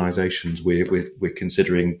to organisations, we're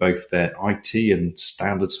considering both their IT and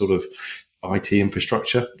standard sort of IT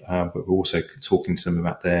infrastructure, but we're also talking to them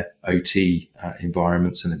about their OT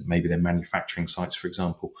environments and maybe their manufacturing sites, for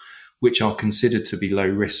example, which are considered to be low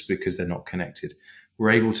risk because they're not connected. We're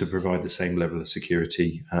able to provide the same level of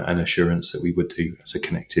security and assurance that we would do as a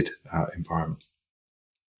connected environment.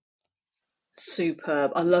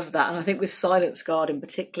 Superb. I love that. And I think with Silence Guard in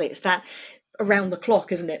particular, it's that around the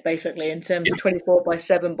clock, isn't it, basically, in terms of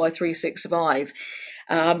 24/7 by 365.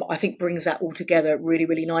 I think brings that all together really,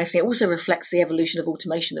 really nicely. It also reflects the evolution of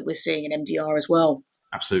automation that we're seeing in MDR as well.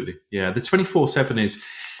 Absolutely. Yeah. The 24/7 is,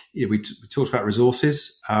 we talked about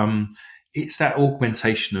resources. It's that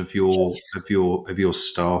augmentation of your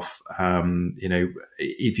staff.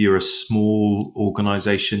 If you're a small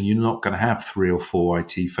organization, you're not going to have 3 or 4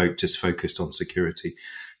 IT folk just focused on security.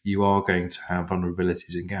 You are going to have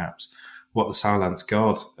vulnerabilities and gaps. What the Silence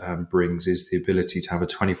Guard brings is the ability to have a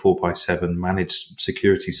 24/7 managed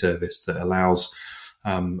security service that allows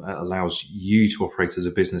you to operate as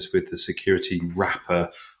a business with the security wrapper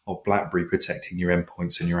of BlackBerry protecting your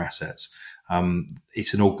endpoints and your assets.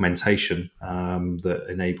 It's an augmentation that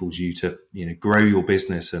enables you to grow your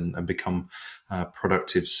business and become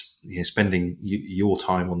productive, spending your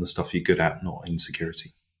time on the stuff you're good at, not in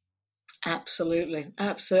security. Absolutely.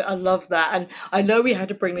 Absolutely. I love that. And I know we had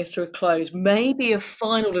to bring this to a close. Maybe a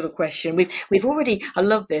final little question. We've already, I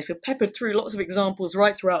love this. We've peppered through lots of examples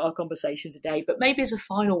right throughout our conversation today, but maybe as a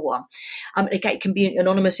final one, again, it can be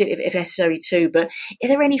anonymous if necessary too, but are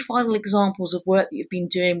there any final examples of work that you've been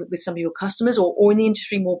doing with some of your customers or in the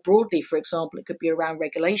industry more broadly? For example, it could be around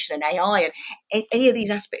regulation and AI and any of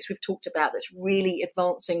these aspects we've talked about that's really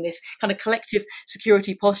advancing this kind of collective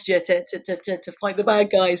security posture to fight the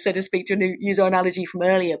bad guys, so to speak, to use our analogy from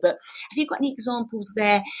earlier. But have you got any examples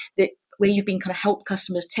there where you've been kind of help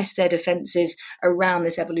customers test their defenses around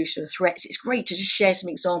this evolution of threats? It's great to just share some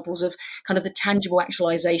examples of kind of the tangible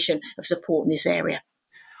actualization of support in this area.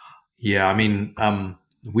 Yeah, I mean,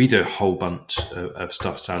 we do a whole bunch of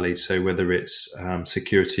stuff, Sally. So whether it's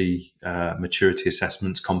security maturity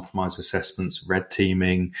assessments, compromise assessments, red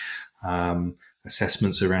teaming,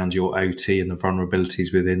 assessments around your OT and the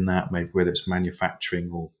vulnerabilities within that, maybe whether it's manufacturing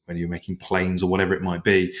or when you're making planes or whatever it might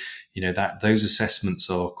be, that those assessments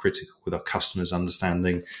are critical with our customers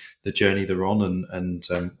understanding the journey they're on and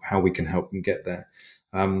how we can help them get there.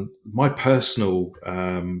 My personal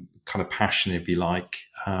kind of passion, if you like,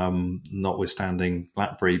 notwithstanding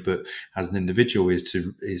BlackBerry, but as an individual, is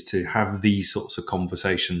to have these sorts of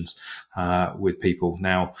conversations with people.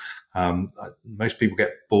 Now, most people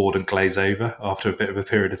get bored and glaze over after a bit of a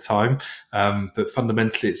period of time, but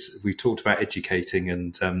fundamentally, we talked about educating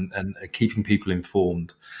and keeping people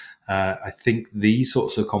informed. I think these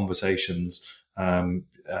sorts of conversations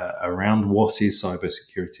around what is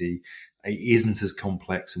cybersecurity isn't as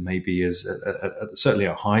complex and maybe as certainly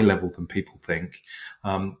at a high level than people think.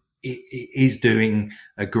 It is doing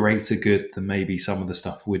a greater good than maybe some of the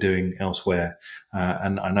stuff we're doing elsewhere.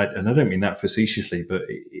 And I don't mean that facetiously, but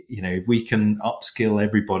if we can upskill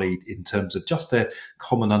everybody in terms of just their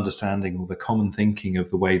common understanding or the common thinking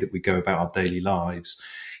of the way that we go about our daily lives,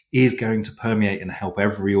 is going to permeate and help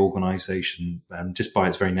every organization, just by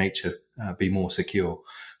its very nature, be more secure.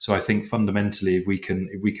 So I think fundamentally, if we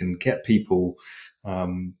can get people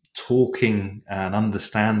talking and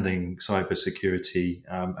understanding cybersecurity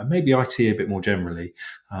and maybe IT a bit more generally,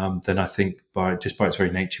 then I think by its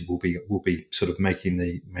very nature, we'll be sort of making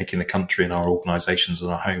the country and our organizations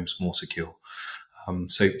and our homes more secure.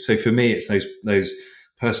 So for me, it's those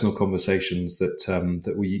personal conversations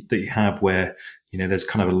that you have where there's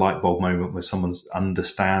kind of a light bulb moment where someone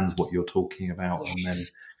understands what you're talking about. Yes. And then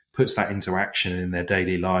puts that into action in their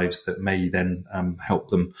daily lives that may then help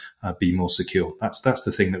them be more secure. That's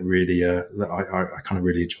the thing that really that I kind of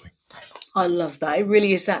really enjoy. I love that. It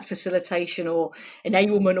really is that facilitation or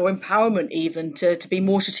enablement or empowerment even to be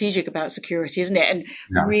more strategic about security, isn't it? And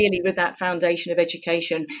really with that foundation of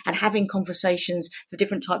education and having conversations for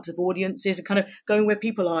different types of audiences and kind of going where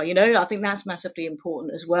people are, I think that's massively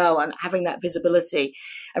important as well. And having that visibility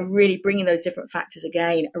and really bringing those different factors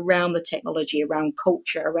again around the technology, around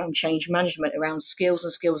culture, around change management, around skills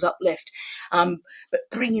and skills uplift, but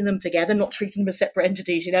bringing them together, not treating them as separate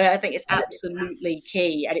entities. I think it's absolutely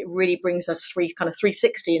key. And it really brings us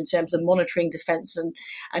 360 in terms of monitoring, defense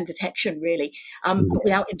and detection, really, but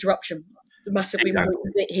without interruption. The massively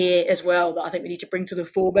important bit here as well that I think we need to bring to the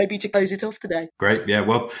fore, maybe to close it off today. Great, yeah.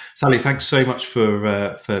 Well, Sally, thanks so much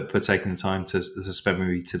for taking the time to spend with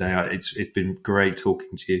me today. It's been great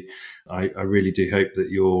talking to you. I really do hope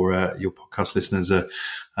that your podcast listeners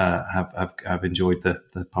have enjoyed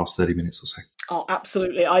the past 30 minutes or so. Oh,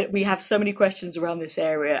 absolutely. We have so many questions around this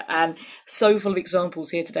area and so full of examples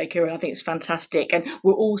here today, Kieran. I think it's fantastic. And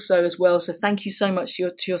we're also as well. So thank you so much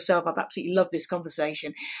to yourself. I've absolutely loved this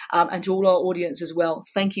conversation. And to all our audience as well.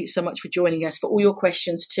 Thank you so much for joining us, for all your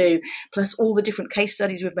questions too, plus all the different case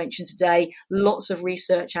studies we've mentioned today, lots of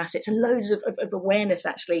research assets and loads of awareness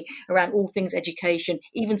actually around all things education,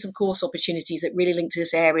 even some course opportunities that really link to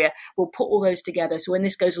this area. We'll put all those together. So when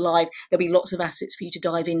this goes live, there'll be lots of assets for you to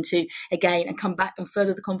dive into again and come back and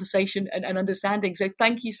further the conversation and understanding. So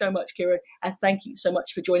thank you so much, Kieran, and thank you so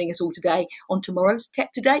much for joining us all today on Tomorrow's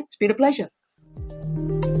Tech Today. It's been a pleasure.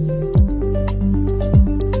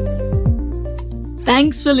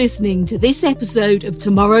 Thanks for listening to this episode of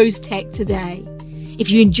Tomorrow's Tech Today.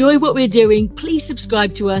 If you enjoy what we're doing, please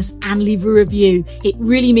subscribe to us and leave a review. It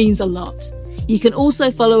really means a lot. You can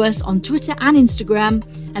also follow us on Twitter and Instagram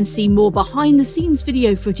and see more behind the scenes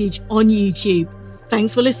video footage on YouTube.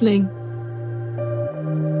 Thanks for listening.